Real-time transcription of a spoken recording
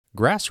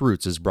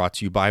Grassroots is brought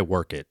to you by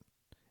Work It,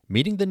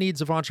 meeting the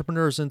needs of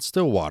entrepreneurs in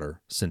Stillwater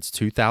since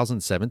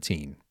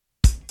 2017.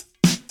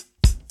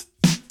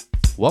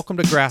 Welcome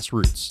to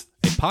Grassroots,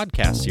 a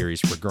podcast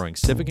series for growing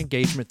civic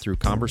engagement through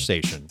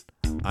conversation.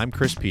 I'm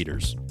Chris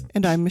Peters.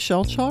 And I'm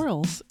Michelle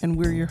Charles, and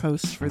we're your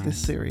hosts for this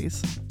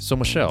series. So,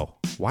 Michelle,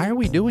 why are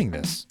we doing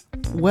this?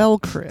 Well,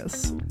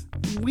 Chris,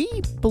 we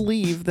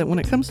believe that when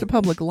it comes to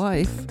public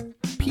life,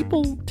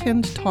 people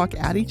tend to talk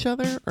at each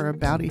other or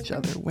about each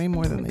other way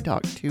more than they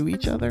talk to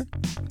each other.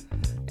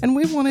 And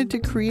we wanted to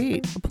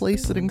create a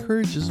place that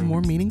encourages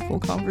more meaningful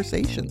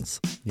conversations.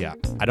 Yeah,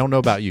 I don't know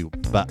about you,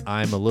 but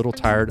I'm a little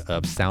tired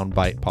of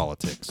soundbite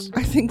politics.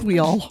 I think we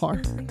all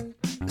are.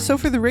 So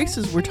for the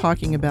races we're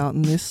talking about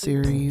in this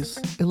series,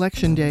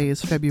 Election Day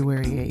is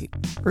February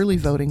 8th. Early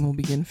voting will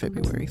begin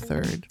February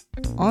 3rd.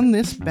 On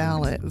this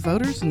ballot,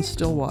 voters in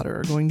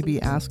Stillwater are going to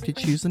be asked to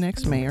choose the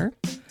next mayor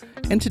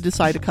and to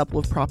decide a couple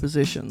of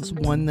propositions.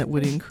 One that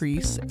would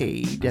increase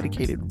a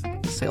dedicated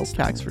sales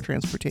tax for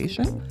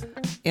transportation,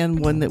 and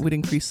one that would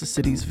increase the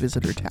city's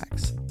visitor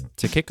tax.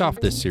 To kick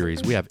off this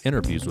series, we have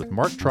interviews with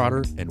Mark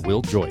Trotter and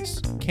Will Joyce,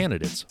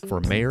 candidates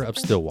for mayor of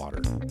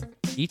Stillwater.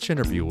 Each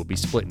interview will be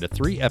split into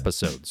 3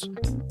 episodes,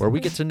 where we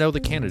get to know the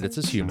candidates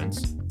as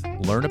humans,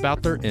 learn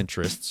about their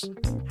interests,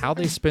 how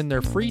they spend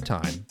their free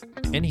time,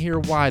 and hear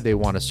why they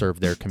want to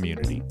serve their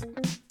community.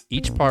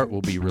 Each part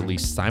will be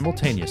released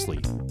simultaneously,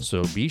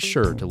 so be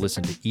sure to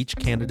listen to each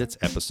candidate's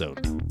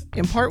episode.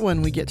 In part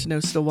 1, we get to know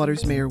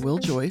Stillwater's Mayor Will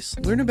Joyce,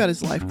 learn about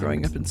his life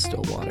growing up in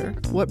Stillwater,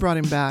 what brought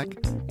him back,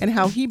 and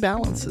how he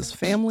balances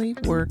family,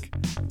 work,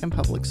 and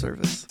public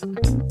service.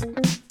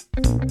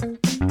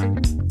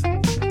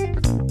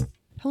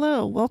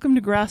 Hello, welcome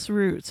to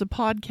Grassroots, a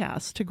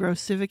podcast to grow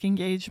civic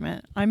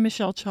engagement. I'm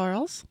Michelle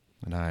Charles.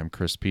 And I'm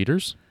Chris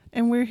Peters.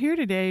 And we're here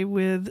today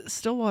with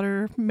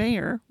Stillwater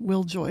Mayor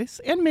Will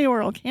Joyce, and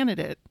mayoral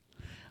candidate,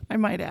 I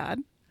might add,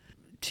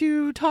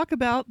 to talk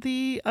about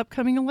the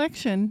upcoming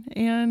election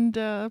and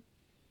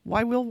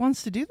why Will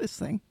wants to do this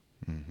thing.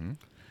 Mm-hmm.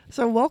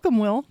 So welcome,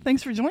 Will.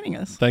 Thanks for joining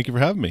us. Thank you for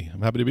having me.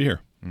 I'm happy to be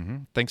here. Mm-hmm.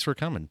 Thanks for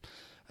coming.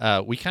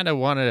 We kind of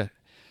want to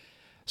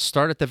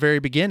start at the very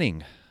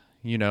beginning,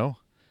 you know.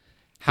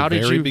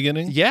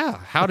 Beginning? Yeah.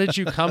 How did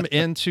you come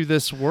into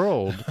this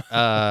world?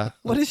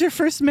 What is your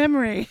first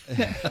memory?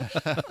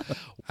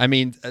 I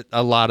mean,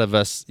 a lot of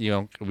us, you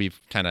know, we've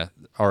kind of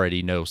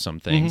already know some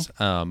things.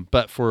 Mm-hmm.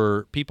 But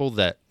for people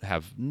that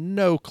have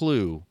no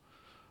clue,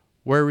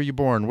 where were you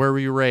born? Where were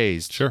you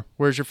raised? Sure.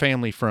 Where's your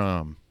family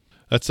from?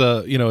 That's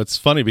it's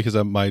funny because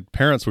my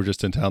parents were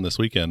just in town this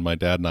weekend. My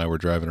dad and I were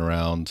driving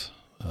around.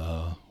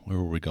 Where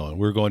were we going?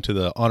 We were going to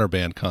the Honor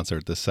Band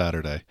concert this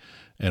Saturday,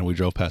 and we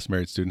drove past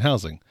Married Student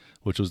Housing,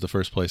 which was the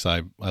first place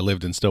I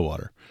lived in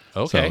Stillwater.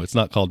 Okay. So it's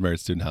not called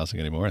Married Student Housing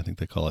anymore. I think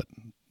they call it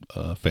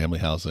family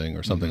housing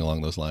or something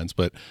along those lines.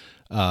 But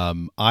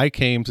I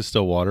came to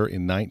Stillwater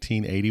in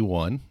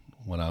 1981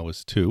 when I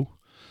was 2.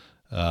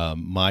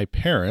 My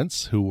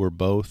parents, who were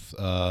both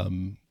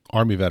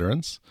Army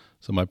veterans,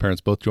 so my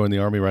parents both joined the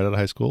Army right out of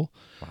high school.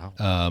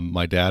 Wow.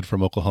 My dad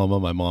from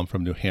Oklahoma, my mom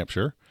from New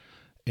Hampshire,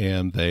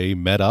 and they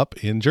met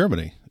up in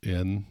Germany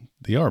in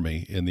the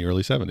Army in the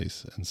early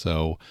 70s. And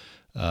so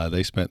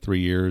they spent 3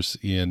 years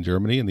in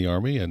Germany in the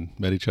Army and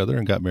met each other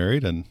and got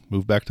married and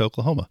moved back to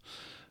Oklahoma.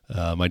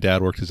 My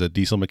dad worked as a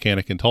diesel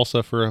mechanic in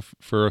Tulsa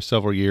for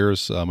several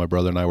years. My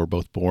brother and I were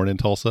both born in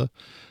Tulsa.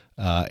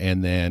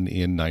 And then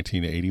in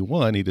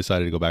 1981, he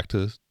decided to go back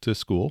to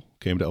school,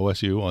 came to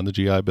OSU on the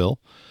GI Bill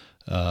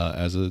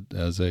as a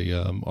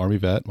Army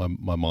vet,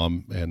 my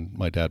mom and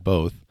my dad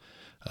both.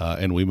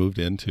 And we moved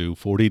into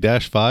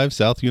 40-5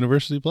 South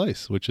University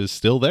Place, which is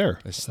still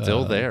there. It's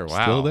still there.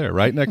 Wow. Still there,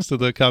 right next to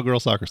the Cowgirl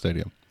Soccer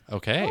Stadium.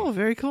 Okay. Oh,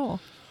 very cool.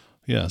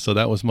 Yeah, so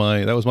that was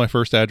my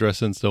first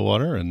address in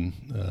Stillwater,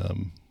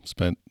 and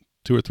spent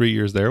 2 or 3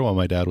 years there while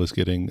my dad was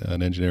getting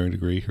an engineering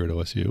degree here at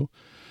OSU.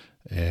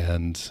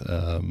 And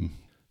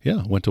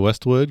went to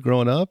Westwood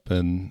growing up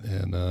and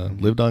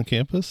lived on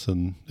campus,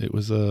 and it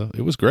was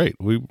great.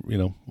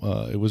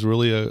 It was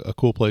really a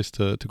cool place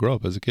to grow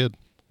up as a kid.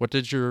 What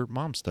did your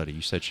mom study?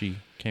 You said she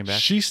came back?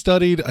 She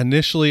studied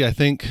initially, I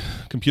think,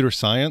 computer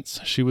science.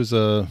 She was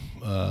a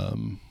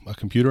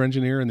computer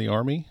engineer in the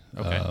Army,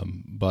 okay.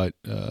 But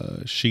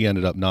she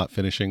ended up not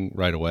finishing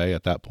right away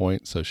at that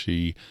point. So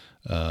she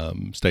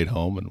stayed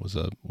home and was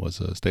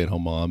a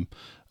stay-at-home mom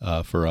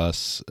for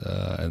us.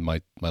 And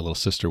my little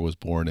sister was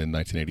born in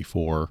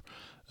 1984.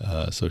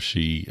 So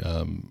she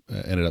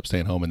ended up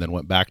staying home and then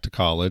went back to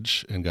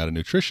college and got a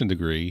nutrition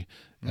degree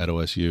at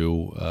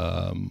OSU.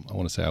 I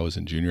want to say I was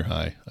in junior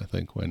high, I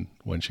think, when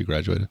she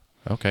graduated.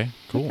 Okay,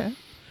 cool. Okay.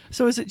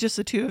 So is it just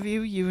the two of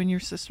you and your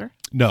sister?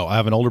 No, I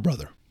have an older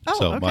brother. Oh,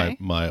 so okay.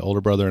 my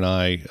older brother and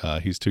I,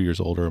 he's 2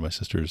 years older. My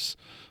sister's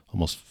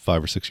almost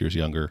 5 or 6 years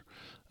younger.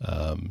 We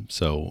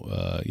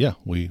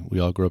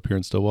all grew up here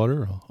in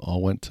Stillwater,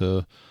 all went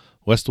to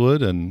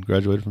Westwood and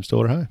graduated from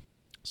Stillwater High.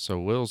 So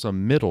Will's a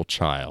middle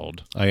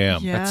child. I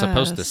am. Yeah. That's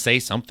supposed to say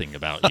something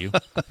about you.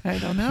 I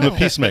don't know. I'm a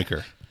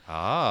peacemaker.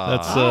 Ah.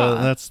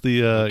 That's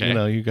the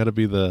Okay. you got to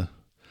be the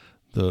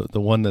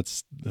one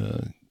that's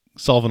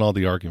solving all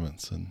the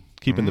arguments and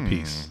keeping the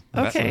peace.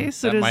 Okay,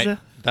 so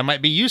that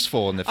might be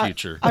useful in the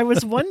future. I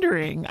was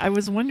wondering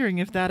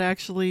if that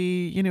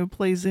actually,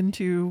 plays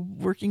into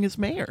working as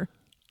mayor.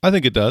 I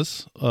think it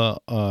does. I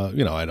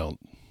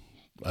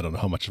don't know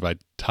how much of I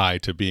tie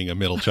to being a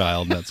middle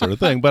child and that sort of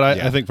thing, but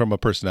I think from a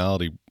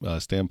personality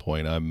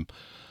standpoint,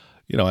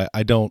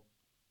 I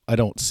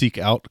don't seek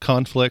out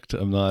conflict.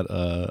 I'm not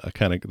the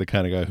kind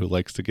of guy who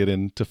likes to get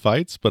into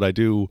fights, but I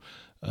do.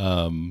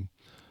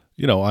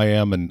 I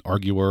am an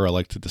arguer. I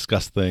like to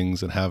discuss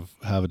things and have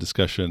a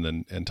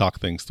discussion and talk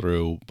things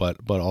through, but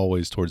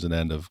always towards an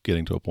end of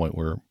getting to a point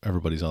where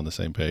everybody's on the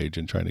same page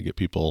and trying to get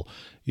people,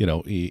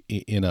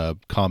 in a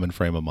common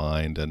frame of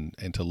mind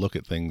and to look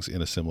at things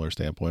in a similar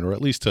standpoint, or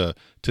at least to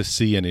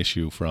see an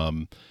issue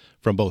from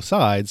both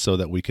sides so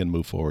that we can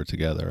move forward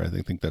together.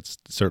 I think that's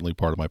certainly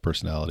part of my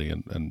personality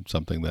and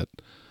something that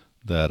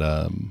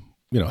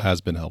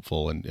has been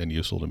helpful and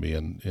useful to me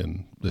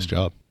in this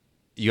job.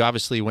 You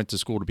obviously went to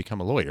school to become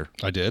a lawyer.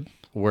 I did.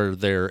 Were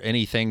there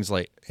any things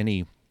like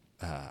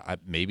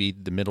maybe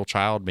the middle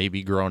child,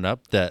 maybe growing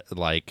up that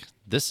like,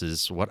 this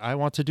is what I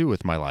want to do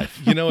with my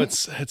life?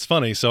 It's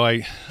funny. So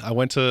I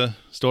went to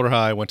Stillwater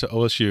High, went to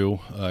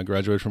OSU,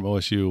 graduated from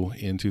OSU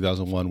in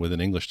 2001 with an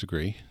English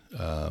degree,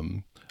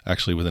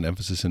 actually with an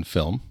emphasis in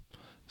film.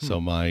 So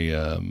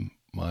the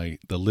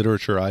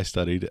literature I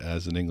studied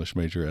as an English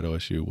major at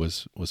OSU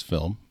was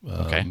film.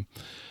 Okay.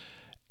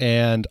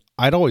 And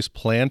I'd always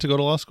planned to go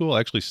to law school.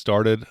 I actually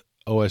started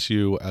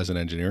OSU as an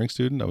engineering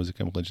student. I was a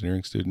chemical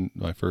engineering student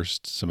my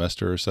first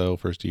semester or so,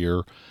 first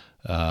year.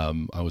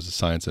 I was a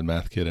science and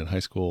math kid in high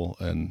school,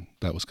 and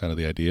that was kind of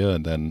the idea.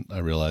 And then I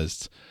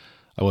realized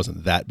I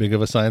wasn't that big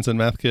of a science and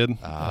math kid.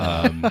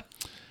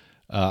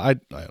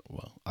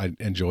 I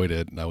enjoyed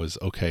it and I was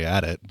okay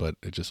at it, but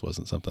it just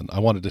wasn't something I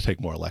wanted to take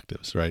more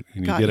electives, right?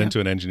 When you get into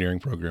an engineering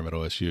program at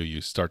OSU,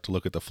 you start to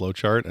look at the flow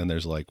chart and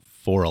there's like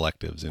 4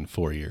 electives in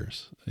 4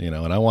 years, and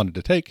I wanted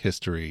to take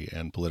history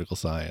and political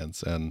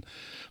science and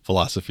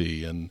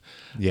philosophy and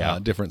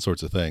different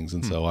sorts of things.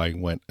 And so I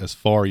went as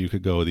far you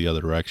could go the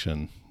other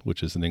direction,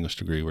 which is an English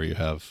degree where you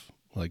have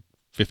like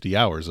 50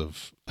 hours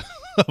of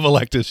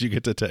electives you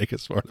get to take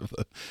as part of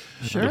the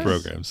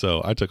program.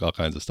 So I took all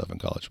kinds of stuff in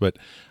college, but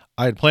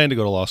I had planned to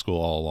go to law school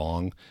all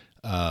along.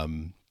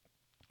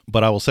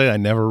 But I will say I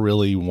never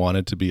really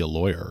wanted to be a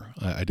lawyer.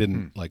 I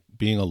didn't like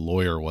being a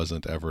lawyer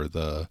wasn't ever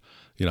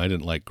I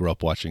didn't like grow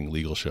up watching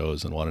legal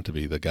shows and wanted to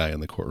be the guy in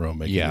the courtroom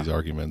making these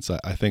arguments.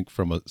 I think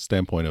from a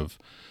standpoint of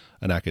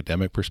an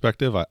academic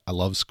perspective, I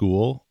love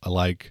school. I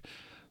like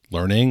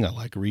learning. I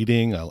like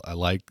reading.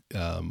 I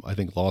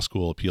think law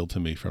school appealed to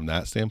me from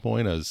that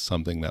standpoint as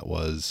something that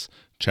was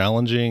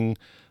challenging,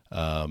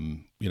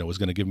 was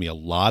going to give me a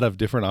lot of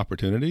different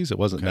opportunities. It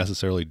wasn't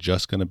necessarily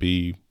just going to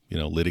be,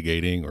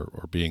 litigating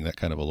or being that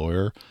kind of a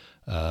lawyer.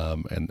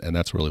 And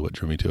that's really what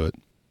drew me to it.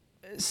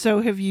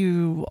 So have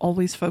you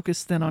always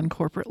focused then on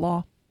corporate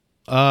law?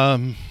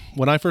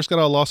 When I first got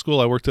out of law school,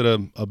 I worked at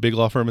a big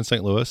law firm in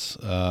St. Louis,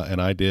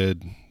 and I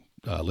did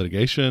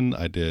litigation.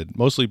 I did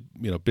mostly,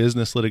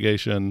 business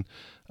litigation.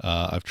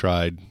 I've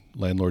tried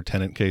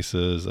landlord-tenant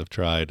cases. I've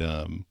tried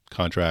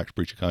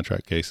breach of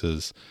contract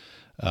cases.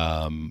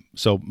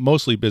 So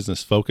mostly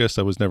business focused.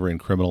 I was never in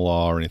criminal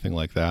law or anything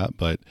like that,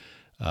 but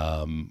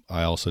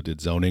I also did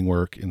zoning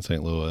work in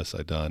St. Louis.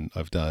 I've done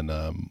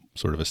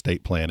sort of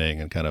estate planning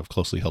and kind of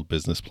closely held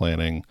business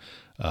planning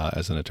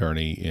as an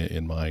attorney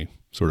in my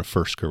sort of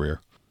first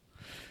career.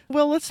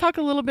 Well, let's talk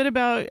a little bit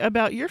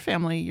about your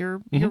family,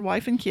 your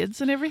wife and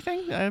kids and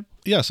everything.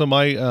 So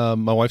my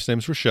wife's name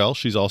is Rochelle.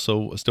 She's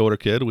also a Stillwater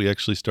kid. We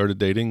actually started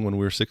dating when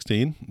we were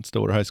 16 at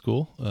Stillwater High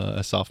School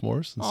as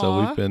sophomores. And so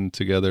we've been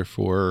together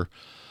for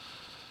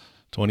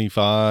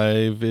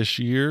 25-ish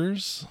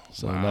years.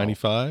 So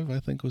 95, I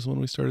think, was when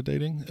we started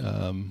dating.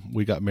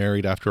 We got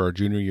married after our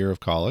junior year of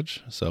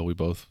college. So we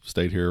both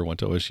stayed here, went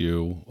to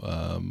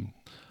OSU,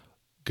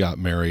 got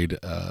married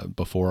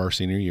before our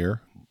senior year.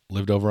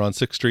 Lived over on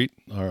 6th Street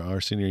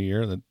our senior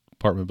year, the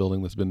apartment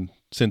building that's been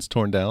since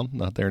torn down,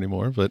 not there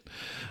anymore. But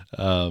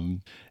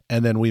and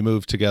then we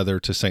moved together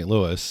to St.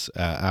 Louis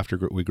after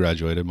we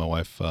graduated. My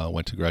wife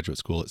went to graduate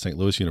school at St.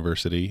 Louis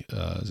University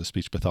as a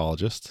speech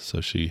pathologist. So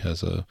she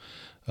has a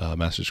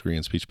master's degree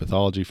in speech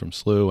pathology from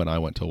SLU, and I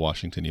went to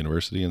Washington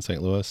University in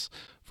St. Louis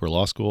for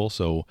law school.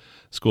 So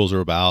schools are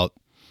about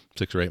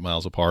 6 or 8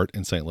 miles apart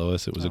in St.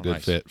 Louis. It was a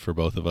good fit for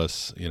both of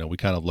us. We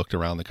kind of looked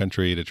around the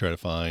country to try to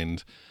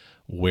find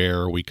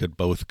where we could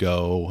both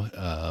go,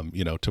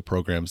 to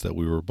programs that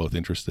we were both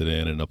interested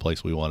in and a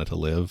place we wanted to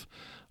live.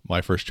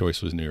 My first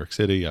choice was New York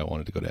City. I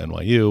wanted to go to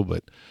NYU,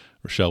 but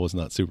Rochelle was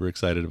not super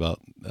excited about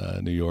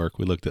New York.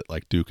 We looked at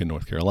like Duke in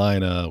North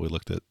Carolina. We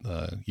looked at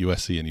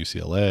USC and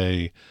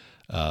UCLA.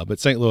 But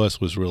St. Louis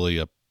was really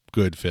a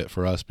good fit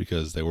for us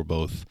because they were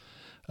both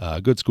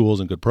good schools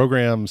and good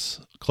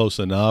programs, close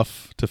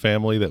enough to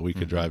family that we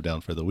could drive down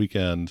for the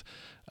weekend,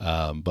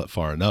 but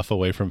far enough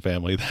away from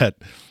family that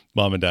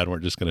mom and dad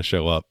weren't just going to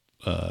show up,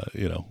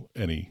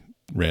 any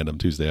random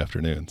Tuesday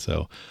afternoon.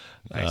 So,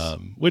 Nice.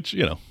 which,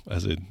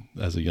 as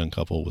a young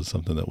couple was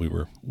something that we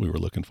were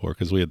looking for,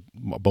 because we had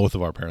both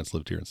of our parents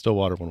lived here in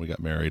Stillwater when we got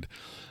married.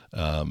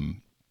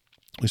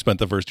 We spent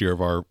the first year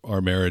of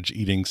our marriage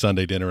eating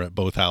Sunday dinner at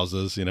both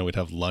houses. We'd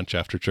have lunch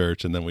after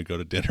church, and then we'd go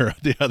to dinner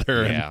at the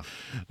other. Yeah.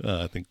 And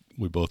I think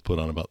we both put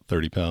on about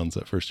 30 pounds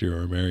that first year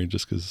we were married,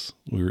 just because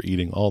we were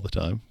eating all the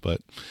time.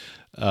 But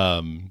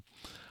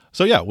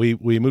so yeah, we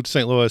moved to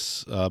St.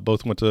 Louis.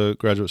 Both went to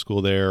graduate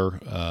school there,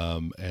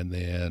 and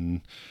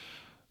then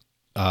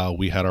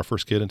we had our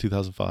first kid in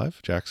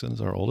 2005. Jackson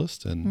is our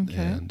oldest, and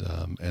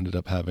ended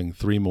up having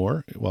 3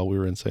 more while we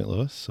were in St.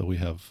 Louis. So we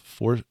have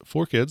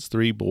four kids,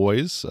 3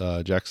 boys,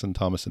 Jackson,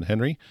 Thomas, and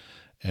Henry,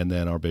 and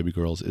then our baby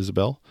girl is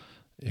Isabel.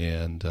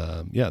 And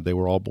they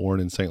were all born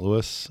in St.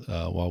 Louis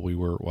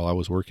while I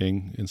was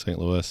working in St.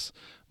 Louis.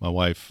 My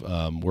wife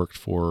worked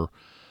for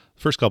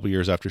the first couple of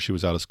years after she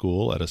was out of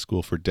school at a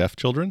school for deaf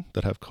children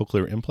that have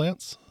cochlear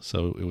implants.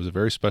 So it was a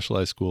very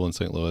specialized school in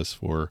St. Louis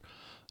for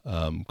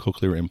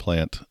cochlear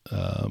implant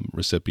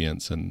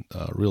recipients, and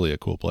really a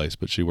cool place.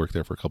 But she worked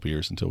there for a couple of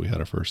years until we had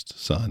our first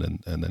son,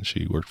 and then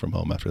she worked from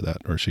home after that,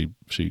 or she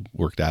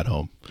worked at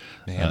home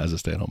as a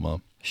stay-at-home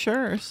mom.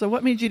 Sure. So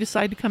what made you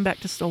decide to come back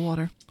to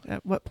Stillwater?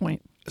 At what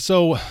point?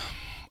 So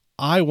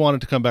I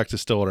wanted to come back to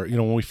Stillwater.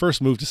 When we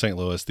first moved to St.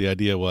 Louis, the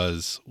idea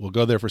was we'll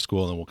go there for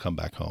school and then we'll come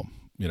back home.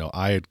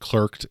 I had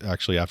clerked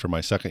actually after my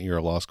second year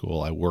of law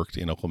school. I worked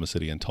in Oklahoma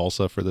City and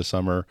Tulsa for the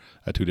summer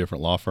at 2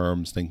 different law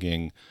firms,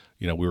 thinking,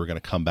 we were going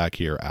to come back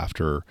here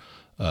after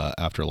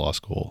law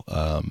school.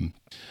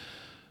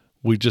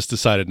 We just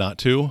decided not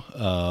to.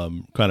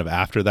 Kind of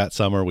after that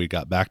summer, we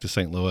got back to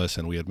St. Louis,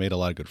 and we had made a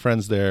lot of good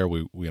friends there.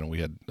 We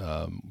had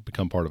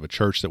become part of a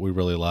church that we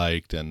really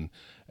liked, and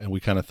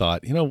we kind of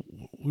thought,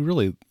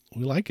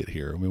 we like it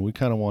here. I mean, we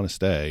kind of want to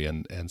stay,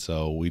 and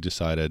so we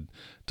decided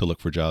to look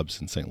for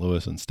jobs in St.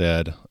 Louis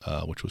instead,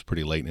 which was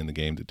pretty late in the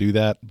game to do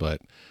that,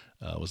 but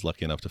was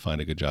lucky enough to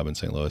find a good job in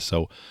St. Louis.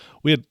 So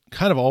we had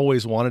kind of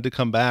always wanted to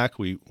come back.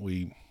 We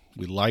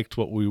liked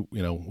what we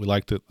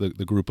liked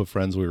the group of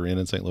friends we were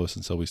in St. Louis,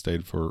 and so we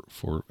stayed for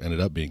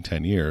ended up being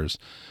 10 years.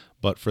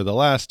 But for the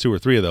last 2 or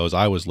 3 of those,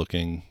 I was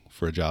looking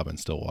for a job in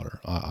Stillwater.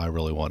 I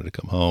really wanted to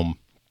come home.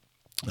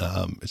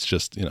 It's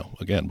just,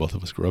 again, both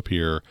of us grew up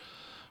here.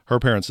 Her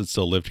parents had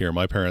still lived here.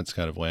 My parents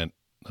kind of went.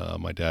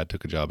 My dad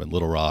took a job in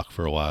Little Rock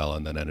for a while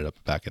and then ended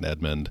up back in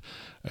Edmond.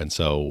 And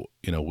so,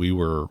 we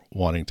were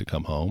wanting to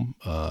come home.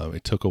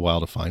 It took a while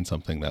to find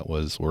something that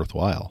was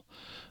worthwhile.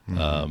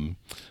 Mm-hmm.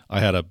 I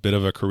had a bit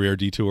of a career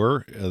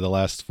detour. The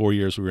last 4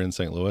 years we were in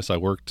St. Louis, I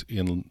worked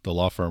in the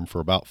law firm for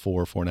about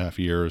 4.5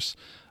 years.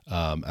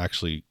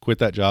 Actually quit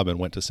that job and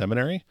went to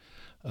seminary.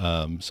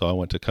 So I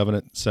went to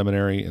Covenant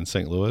Seminary in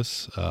St.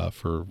 Louis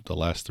for the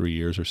last 3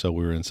 years or so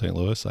we were in St.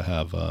 Louis. I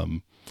have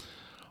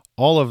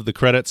all of the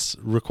credits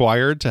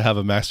required to have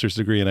a master's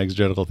degree in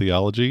exegetical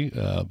theology,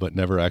 but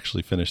never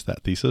actually finished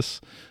that thesis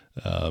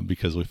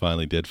because we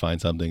finally did find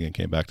something and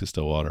came back to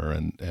Stillwater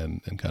and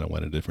kind of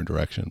went a different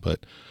direction.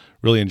 But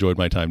really enjoyed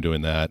my time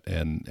doing that.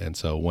 And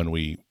so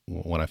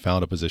when I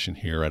found a position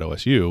here at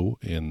OSU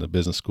in the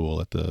business school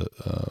at the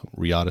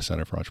Riata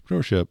Center for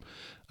Entrepreneurship,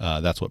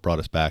 that's what brought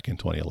us back in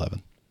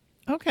 2011.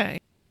 Okay.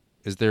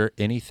 Is there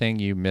anything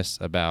you miss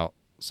about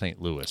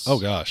St. Louis? Oh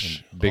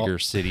gosh, bigger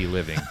city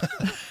living.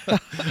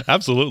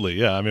 Absolutely,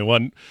 yeah. I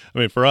mean,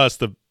 for us,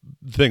 the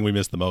thing we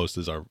miss the most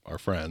is our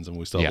friends, and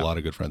we still have a lot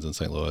of good friends in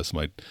St. Louis.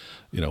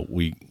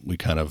 We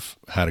kind of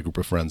had a group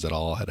of friends that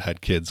all had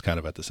kids kind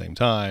of at the same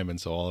time,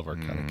 and so all of our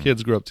kind of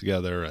kids grew up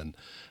together, and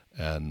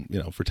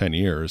for 10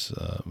 years,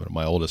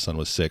 my oldest son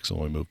was 6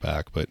 when we moved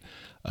back, but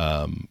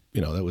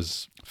that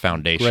was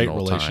foundational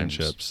great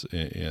relationships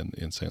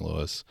in St.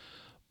 Louis.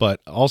 But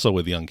also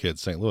with young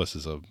kids, St. Louis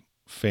is a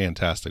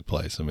fantastic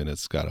place. I mean,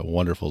 it's got a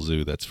wonderful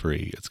zoo that's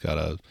free. It's got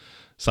a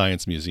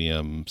science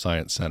museum,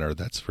 science center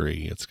that's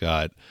free. It's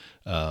got,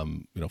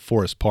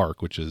 Forest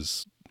Park, which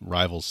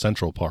rivals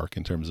Central Park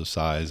in terms of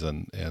size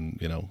and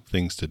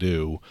things to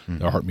do. Mm-hmm.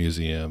 The art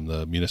museum,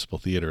 the municipal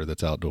theater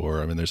that's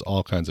outdoor. I mean, there's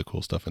all kinds of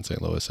cool stuff in St.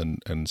 Louis,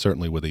 and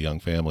certainly with a young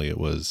family, it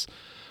was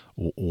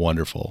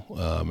wonderful.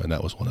 And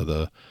that was one of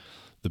the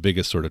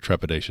biggest sort of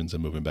trepidations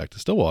in moving back to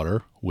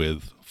Stillwater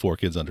with 4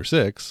 kids under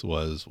 6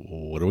 was,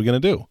 what are we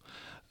going to do?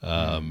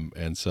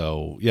 And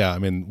so, yeah, I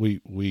mean,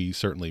 we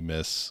certainly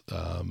miss,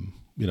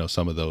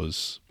 some of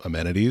those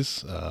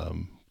amenities,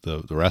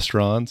 the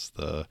restaurants,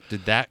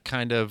 Did that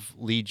kind of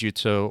lead you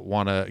to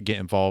want to get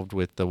involved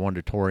with the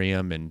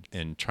Wondertorium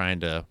and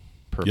trying to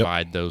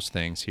provide those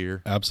things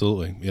here?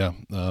 Absolutely. Yeah.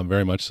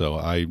 Very much so.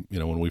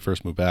 When we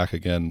first moved back,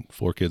 again,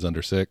 4 kids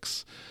under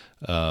 6,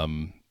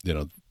 the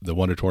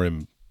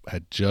Wondertorium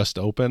had just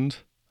opened,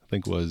 I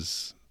think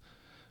was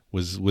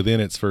within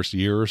its first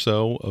year or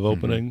so of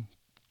opening.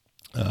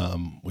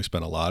 Mm-hmm. We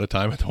spent a lot of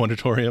time at the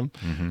Wondertorium,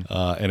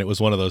 and it was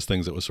one of those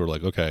things that was sort of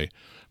like, okay,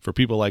 for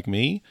people like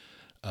me,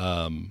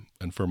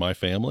 And for my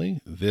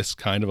family, this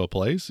kind of a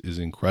place is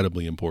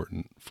incredibly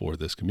important for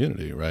this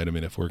community, right? I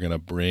mean, if we're going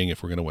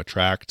to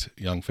attract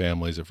young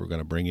families, if we're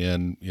going to bring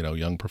in,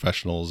 young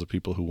professionals,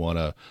 people who want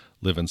to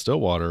live in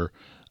Stillwater,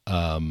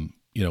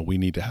 we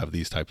need to have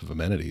these type of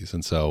amenities.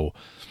 And so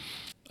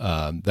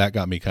that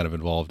got me kind of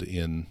involved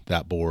in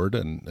that board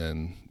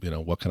and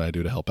what can I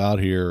do to help out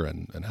here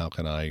and how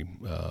can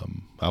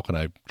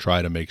I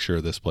try to make sure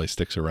this place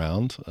sticks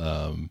around,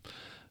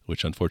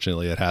 which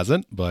unfortunately it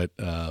hasn't, but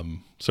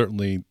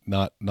certainly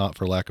not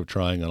for lack of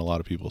trying on a lot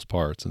of people's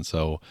parts. And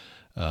so,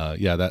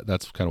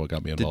 that's kind of what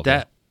got me involved.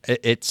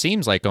 It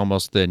seems like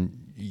almost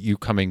then you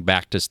coming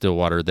back to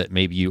Stillwater that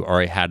maybe you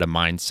already had a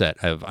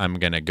mindset of I'm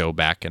going to go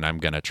back and I'm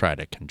going to try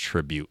to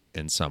contribute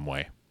in some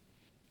way.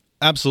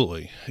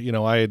 Absolutely.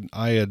 I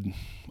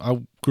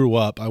grew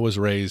up, I was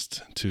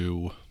raised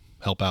to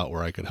help out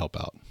where I could help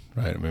out,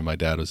 right? I mean, my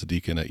dad was a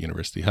deacon at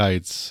University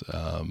Heights.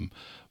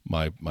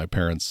 My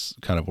parents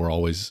kind of were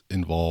always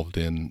involved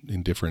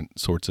in different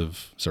sorts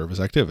of service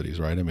activities,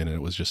 right? I mean,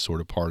 it was just sort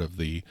of part of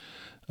the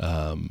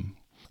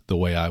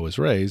way I was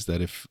raised,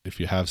 that if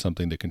you have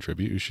something to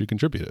contribute, you should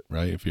contribute it,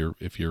 right?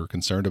 If you're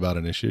concerned about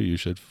an issue, you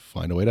should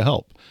find a way to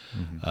help.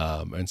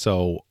 Mm-hmm. And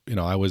so,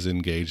 I was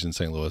engaged in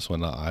St. Louis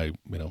when I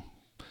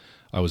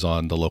was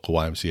on the local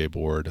YMCA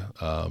board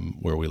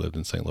where we lived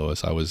in St.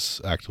 Louis. I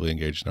was actively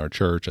engaged in our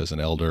church as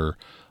an elder,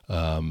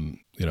 and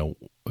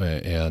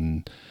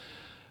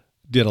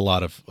did a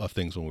lot of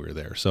things when we were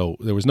there. So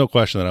there was no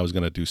question that I was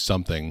going to do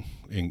something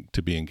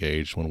to be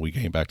engaged when we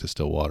came back to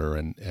Stillwater,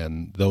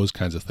 and those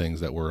kinds of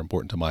things that were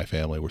important to my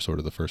family were sort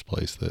of the first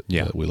place that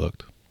we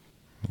looked.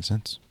 Makes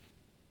sense.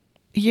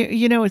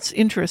 It's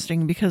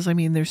interesting because,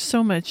 there's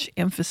so much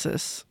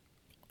emphasis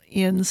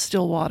in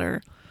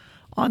Stillwater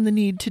on the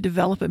need to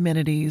develop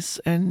amenities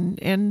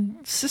and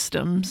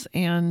systems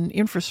and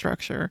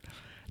infrastructure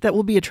that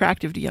will be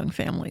attractive to young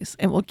families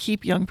and will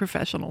keep young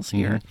professionals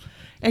here. Mm-hmm.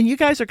 And you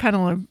guys are kind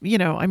of,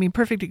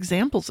 perfect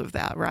examples of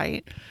that,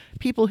 right?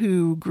 People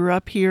who grew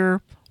up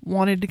here,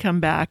 wanted to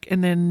come back,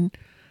 and then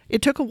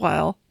it took a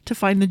while to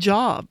find the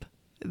job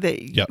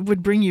that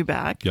would bring you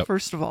back,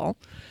 first of all.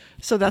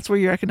 So that's where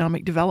your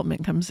economic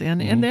development comes in.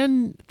 Mm-hmm. And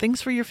then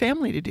things for your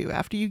family to do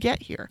after you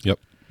get here. Yep.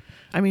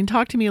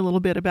 Talk to me a little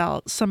bit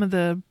about some of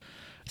the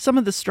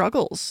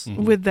struggles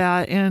mm-hmm. with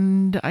that,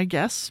 and I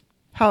guess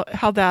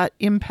how that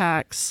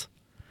impacts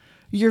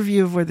your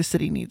view of where the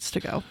city needs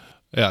to go.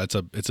 Yeah,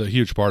 it's a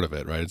huge part of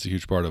it, right? It's a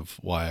huge part of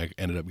why I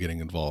ended up getting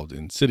involved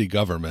in city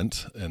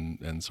government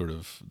and sort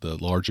of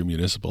the larger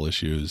municipal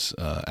issues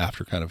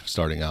after kind of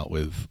starting out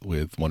with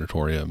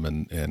Monatorium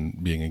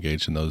and being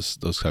engaged in those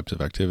types of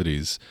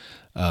activities.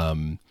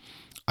 I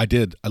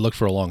looked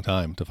for a long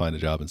time to find a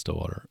job in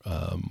Stillwater.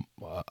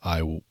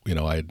 I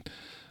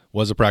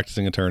was a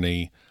practicing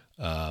attorney.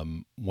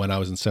 When I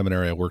was in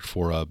seminary, I worked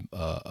for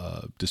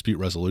a dispute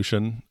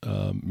resolution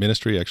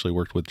ministry. I actually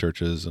worked with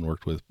churches and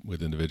worked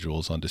with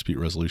individuals on dispute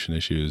resolution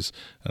issues,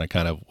 and I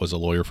kind of was a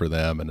lawyer for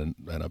them and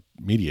a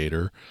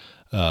mediator.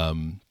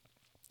 And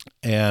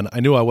I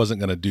knew I wasn't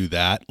going to do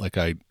that. Like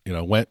I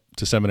went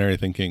to seminary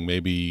thinking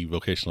maybe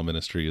vocational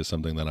ministry is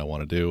something that I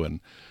want to do, and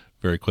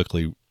very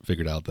quickly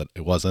figured out that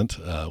it wasn't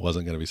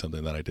going to be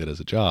something that I did as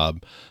a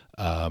job.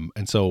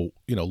 And so,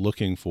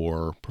 looking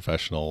for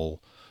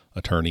professional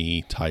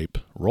attorney type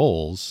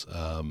roles,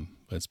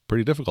 it's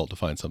pretty difficult to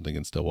find something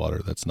in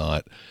Stillwater that's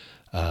not,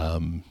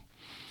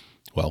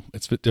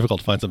 it's difficult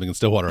to find something in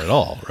Stillwater at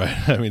all,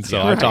 right?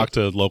 I talked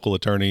to local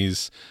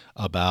attorneys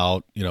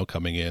about,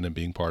 coming in and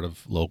being part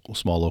of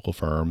small local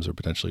firms, or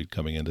potentially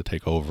coming in to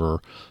take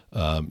over,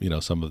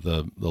 some of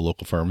the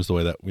local firms, the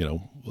way that,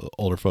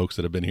 older folks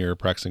that have been here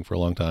practicing for a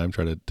long time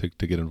try to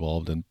get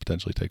involved and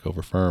potentially take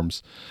over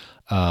firms.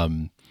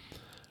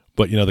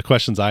 But, the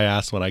questions I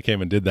asked when I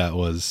came and did that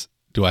was,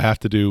 do I have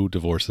to do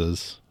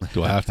divorces?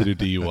 Do I have to do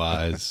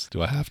DUIs?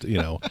 Do I have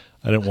to,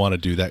 I didn't want to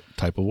do that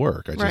type of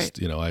work. I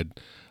just, I'd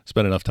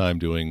spent enough time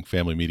doing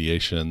family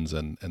mediations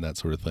and that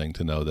sort of thing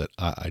to know that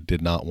I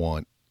did not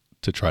want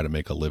to try to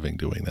make a living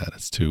doing that.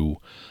 It's too,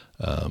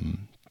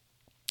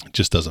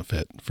 just doesn't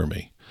fit for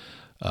me.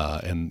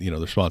 And the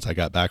response I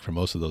got back from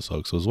most of those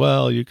folks was,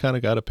 well, you kind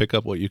of got to pick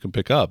up what you can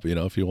pick up.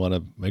 If you want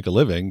to make a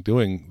living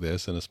doing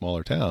this in a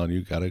smaller town,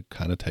 you got to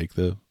kind of take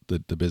the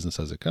business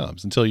as it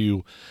comes until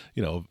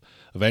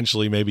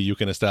eventually maybe you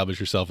can establish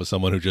yourself as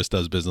someone who just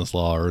does business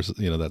law or,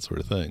 that sort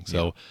of thing.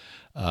 So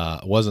I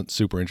wasn't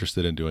super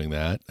interested in doing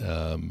that.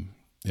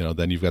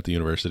 Then you've got the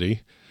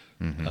university,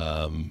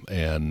 mm-hmm.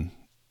 And,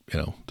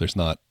 there's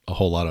not a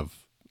whole lot of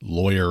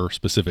lawyer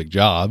specific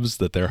jobs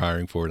that they're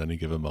hiring for at any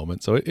given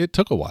moment. So it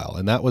took a while.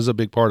 And that was a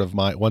big part of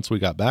once we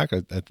got back,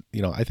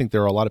 I think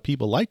there are a lot of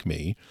people like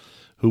me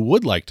who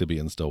would like to be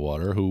in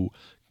Stillwater, who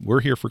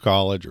were here for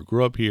college or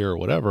grew up here or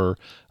whatever,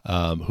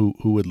 who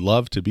would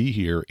love to be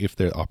here if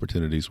their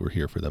opportunities were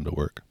here for them to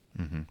work.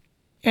 Mm-hmm.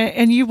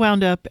 And you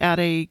wound up at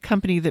a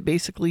company that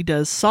basically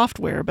does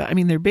software, but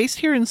they're based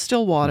here in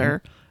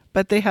Stillwater, mm-hmm.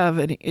 but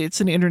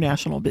it's an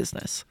international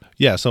business.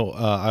 Yeah,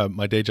 so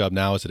my day job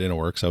now is at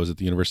Interworks. I was at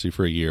the university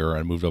for a year.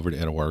 I moved over to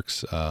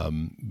Interworks.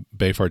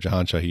 Bayfar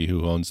Jahanshahi,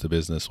 who owns the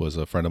business, was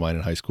a friend of mine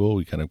in high school.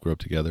 We kind of grew up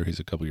together. He's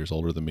a couple years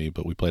older than me,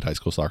 but we played high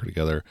school soccer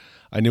together.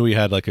 I knew he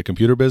had like a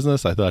computer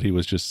business. I thought he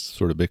was just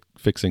sort of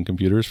fixing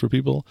computers for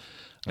people.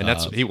 And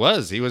that's he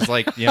was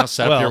like,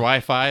 set up your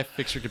Wi-Fi,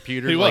 fix your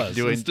computer. He like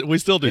was. Doing We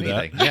still do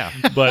anything. that.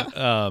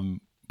 Yeah.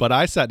 But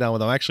I sat down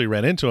with him. I actually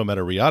ran into him at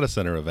a Riata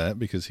Center event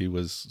because he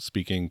was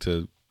speaking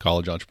to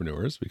college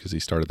entrepreneurs because he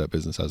started that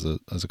business as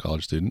a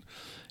college student.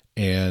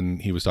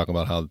 And he was talking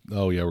about how,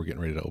 we're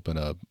getting ready to open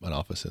an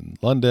office in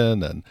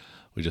London, and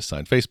we just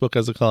signed Facebook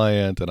as a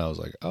client. And I was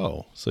like,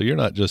 so you're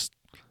not just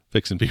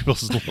fixing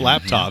people's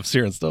laptops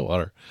here in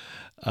Stillwater.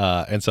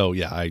 And so,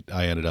 I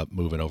ended up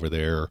moving over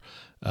there.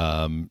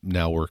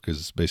 Now work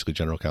as basically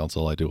general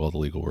counsel. I do all the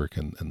legal work,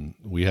 and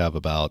we have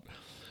about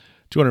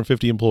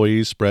 250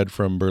 employees spread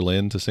from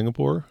Berlin to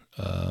Singapore.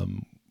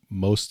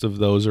 Most of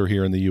those are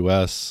here in the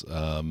U.S.,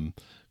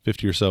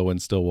 50 or so in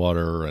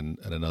Stillwater, and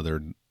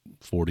another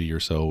 40 or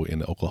so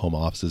in Oklahoma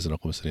offices in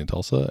Oklahoma City and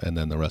Tulsa. And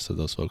then the rest of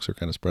those folks are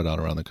kind of spread out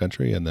around the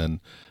country, and then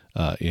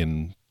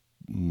in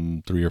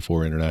 3 or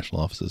 4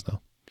 international offices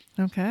now.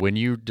 Okay. When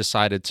you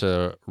decided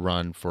to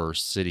run for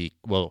city,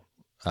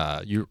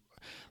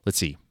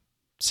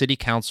 city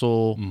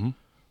council, Mm-hmm.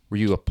 were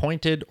you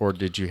appointed or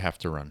did you have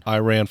to run? I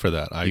ran for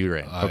that. You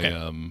ran. Okay.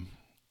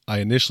 I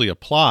initially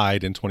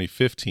applied in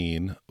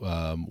 2015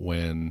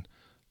 when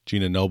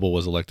Gina Noble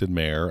was elected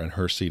mayor and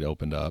her seat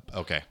opened up.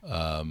 Okay.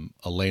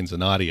 Elaine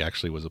Zanotti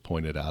actually was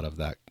appointed out of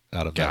that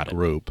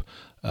group,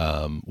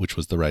 which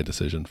was the right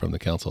decision from the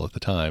council at the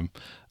time.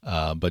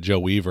 But Joe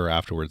Weaver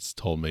afterwards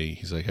told me,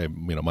 he's like, hey,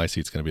 my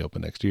seat's going to be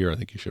open next year. I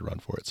think you should run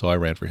for it. So I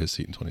ran for his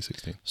seat in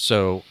 2016.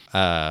 So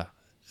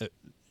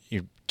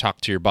you talk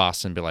to your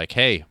boss and be like,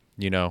 hey,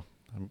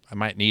 I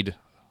might need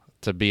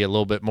to be a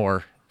little bit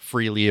more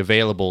freely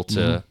available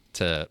to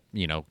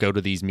go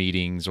to these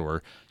meetings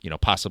or,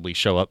 possibly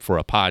show up for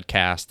a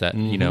podcast at,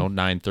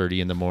 9:30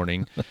 in the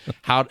morning.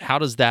 How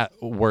does that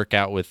work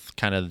out with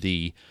kind of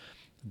the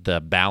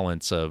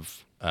balance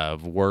of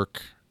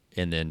work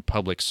and then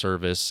public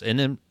service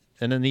and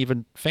then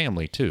even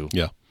family too?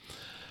 Yeah.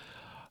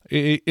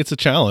 It's a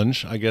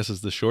challenge, I guess,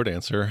 is the short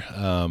answer.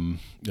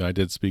 I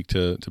did speak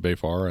to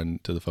Bayfar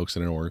and to the folks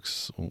at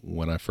Interworks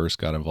when I first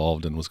got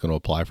involved and was going to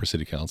apply for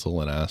city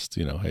council and asked,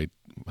 hey,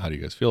 how do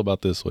you guys feel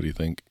about this? What do you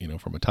think,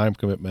 from a time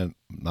commitment?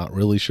 Not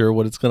really sure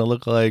what it's going to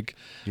look like.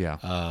 Yeah.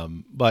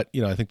 But,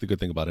 I think the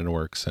good thing about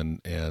Interworks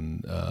and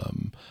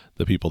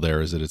the people there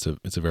is that it's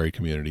a very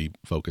community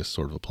focused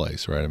sort of a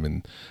place, right? I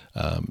mean,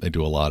 they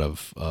do a lot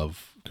of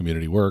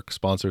community work,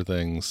 sponsor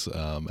things,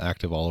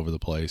 active all over the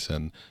place.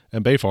 And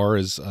Bayfar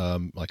is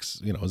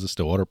as a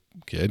Stillwater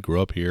kid,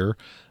 grew up here,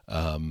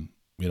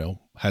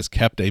 has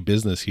kept a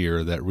business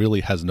here that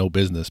really has no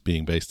business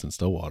being based in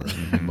Stillwater.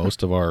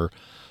 Most of our,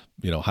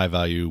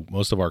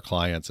 most of our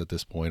clients at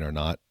this point are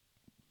not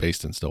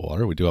based in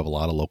Stillwater. We do have a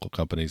lot of local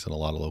companies and a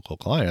lot of local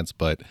clients,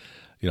 but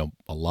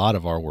a lot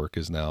of our work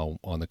is now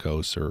on the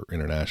coast or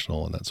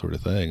international and that sort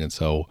of thing. And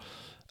so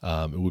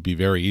it would be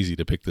very easy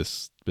to pick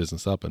this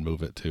business up and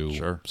move it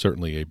to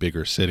certainly a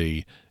bigger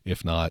city,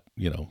 if not,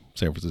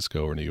 San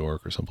Francisco or New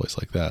York or someplace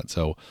like that.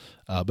 So,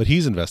 but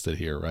he's invested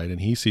here, right? And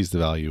he sees the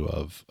value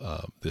of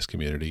this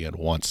community and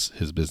wants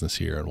his business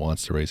here and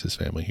wants to raise his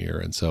family here.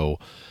 And so,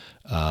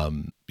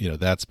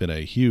 that's been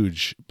a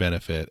huge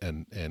benefit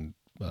and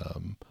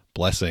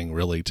blessing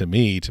really to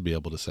me to be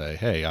able to say,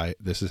 hey,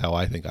 this is how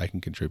I think I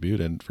can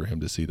contribute, and for him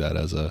to see that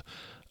as a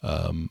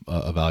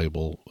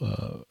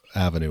valuable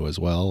avenue as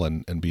well,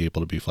 and be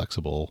able to be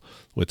flexible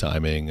with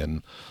timing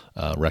and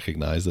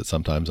recognize that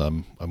sometimes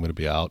I'm going to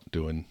be out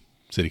doing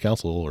city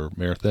council or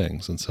mayor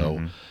things. And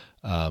so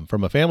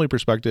from a family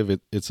perspective,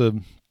 it's a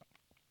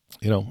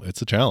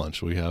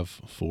challenge. We have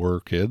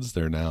 4 kids.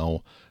 They're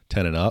now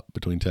 10 and up,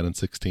 between 10 and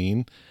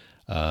 16.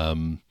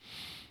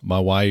 My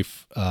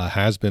wife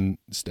had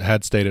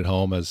stayed at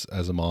home as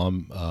a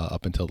mom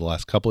up until the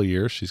last couple of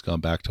years. She's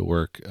gone back to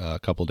work a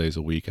couple days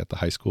a week at the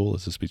high school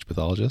as a speech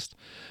pathologist.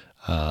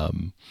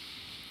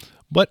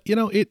 But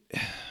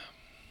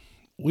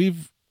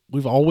we've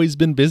always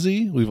been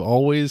busy. We've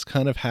always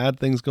kind of had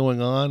things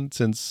going on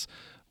since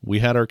we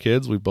had our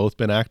kids. We've both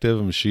been active.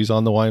 I mean, she's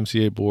on the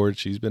YMCA board.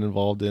 She's been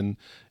involved in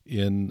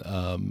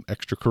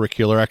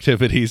extracurricular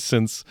activities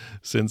since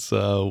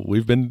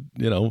we've been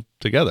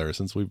together,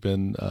 since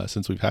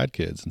we've had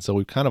kids. And so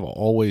we've kind of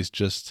always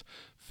just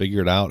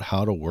figured out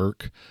how to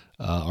work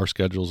our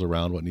schedules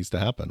around what needs to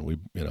happen. We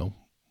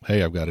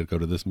hey, I've got to go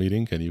to this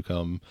meeting. Can you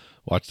come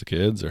watch the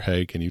kids? Or,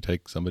 hey, can you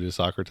take somebody to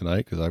soccer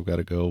tonight? Because I've got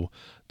to go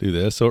do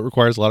this. So it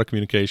requires a lot of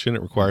communication.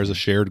 It requires a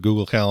shared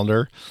Google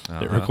Calendar.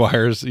 It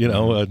requires,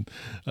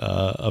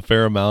 a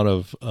fair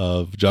amount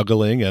of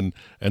juggling.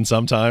 And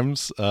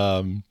sometimes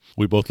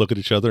we both look at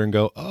each other and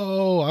go,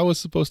 oh, I was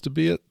supposed to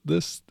be at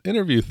this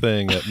interview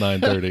thing at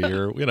 9:30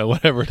 or,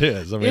 whatever it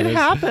is. I mean, it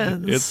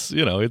happens.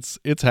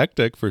 It's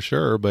hectic for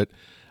sure. But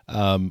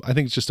I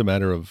think it's just a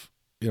matter of,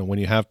 when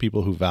you have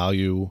people who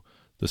value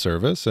the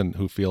service and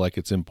who feel like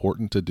it's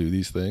important to do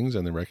these things,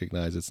 and they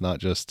recognize it's not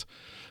just,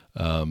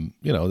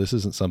 this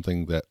isn't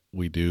something that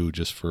we do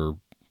just for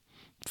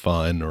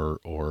fun or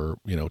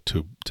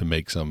to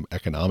make some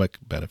economic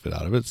benefit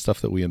out of it. It's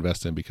stuff that we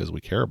invest in because we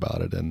care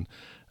about it. And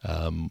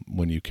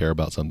when you care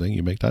about something,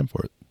 you make time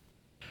for it.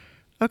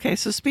 Okay,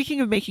 so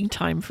speaking of making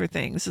time for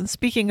things and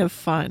speaking of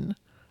fun,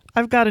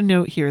 I've got a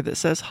note here that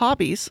says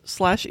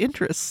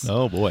hobbies/interests.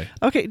 Oh, boy.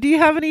 Okay, do you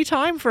have any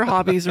time for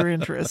hobbies or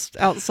interests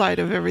outside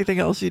of everything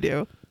else you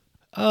do?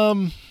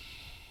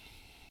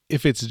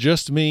 If it's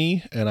just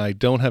me and I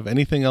don't have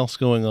anything else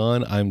going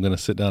on, I'm going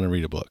to sit down and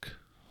read a book,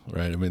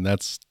 right? I mean,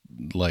 that's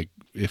like,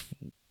 if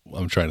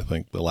I'm trying to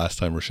think, the last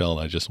time Rochelle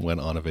and I just went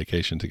on a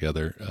vacation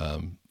together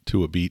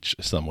to a beach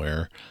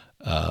somewhere,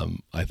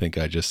 I think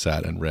I just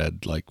sat and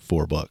read like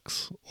 4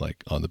 books,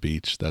 like on the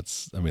beach.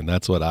 That's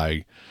what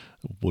I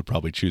would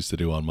probably choose to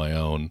do on my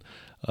own.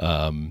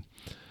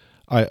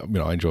 I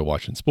enjoy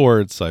watching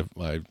sports. I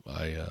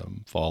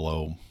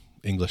follow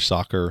English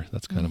soccer.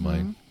 That's kind of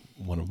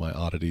one of my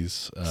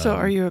oddities. So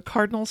are you a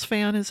Cardinals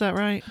fan? Is that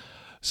right?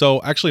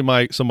 So actually,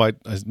 I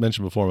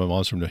mentioned before, my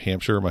mom's from New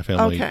Hampshire. My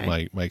family,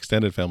 Okay. my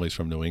extended family's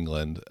from New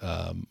England.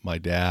 My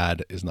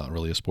dad is not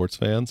really a sports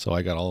fan, so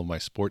I got all of my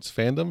sports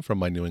fandom from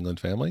my New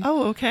England family.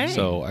 Oh, okay.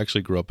 So I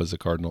actually grew up as a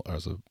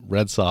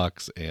Red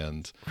Sox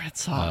and Red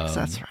Sox,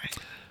 that's right.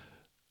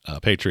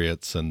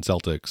 Patriots and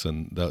Celtics,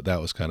 and that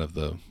was kind of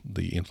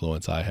the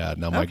influence I had.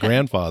 Now, my Okay.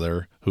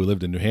 grandfather, who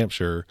lived in New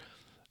Hampshire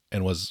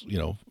and was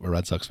a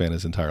Red Sox fan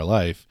his entire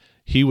life,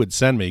 he would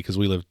send me, because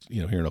we lived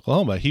here in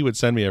Oklahoma, he would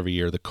send me every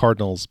year the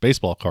Cardinals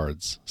baseball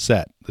cards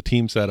set, the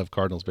team set of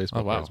Cardinals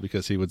baseball cards,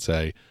 because he would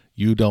say,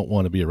 you don't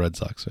want to be a Red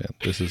Sox fan.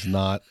 This is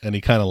not any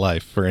kind of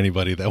life for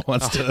anybody that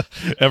wants to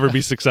ever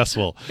be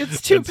successful.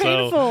 It's too And so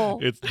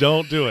painful.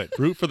 don't do it.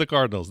 Root for the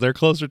Cardinals. They're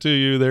closer to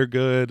you. They're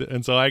good.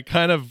 And so I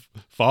kind of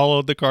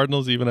followed the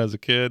Cardinals even as a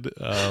kid.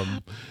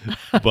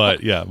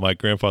 But yeah, my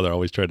grandfather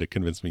always tried to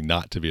convince me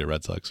not to be a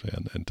Red Sox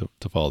fan and to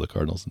follow the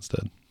Cardinals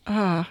instead.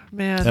 Ah,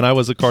 man. And I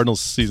was a Cardinals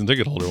season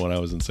ticket holder when I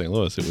was in St.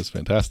 Louis. It was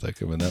fantastic.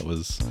 I mean, that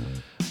was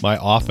my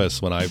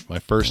office my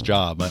first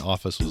job. My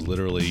office was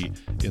literally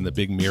in the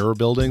big mirror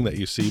building that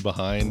you see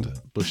behind New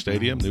Busch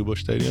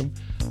Stadium.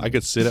 I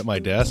could sit at my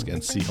desk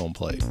and see home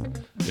plate.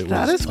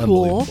 That is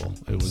cool.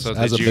 Unbelievable. It was, So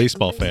as a did you-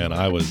 baseball fan,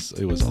 it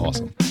was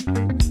awesome.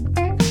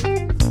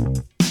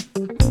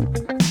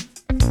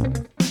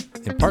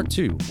 In part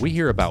 2, we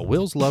hear about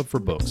Will's love for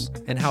books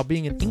and how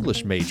being an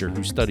English major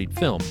who studied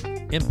film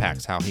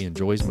impacts how he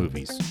enjoys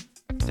movies.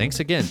 Thanks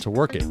again to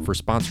Work It for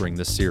sponsoring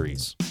this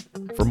series.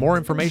 For more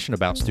information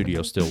about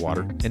Studio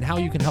Stillwater and how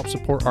you can help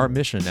support our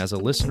mission as a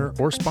listener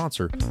or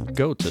sponsor,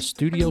 go to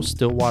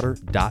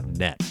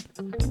studiostillwater.net.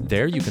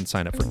 There you can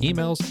sign up for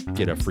emails,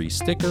 get a free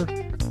sticker,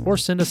 or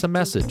send us a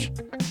message.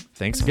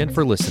 Thanks again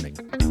for listening.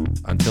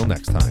 Until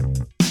next time.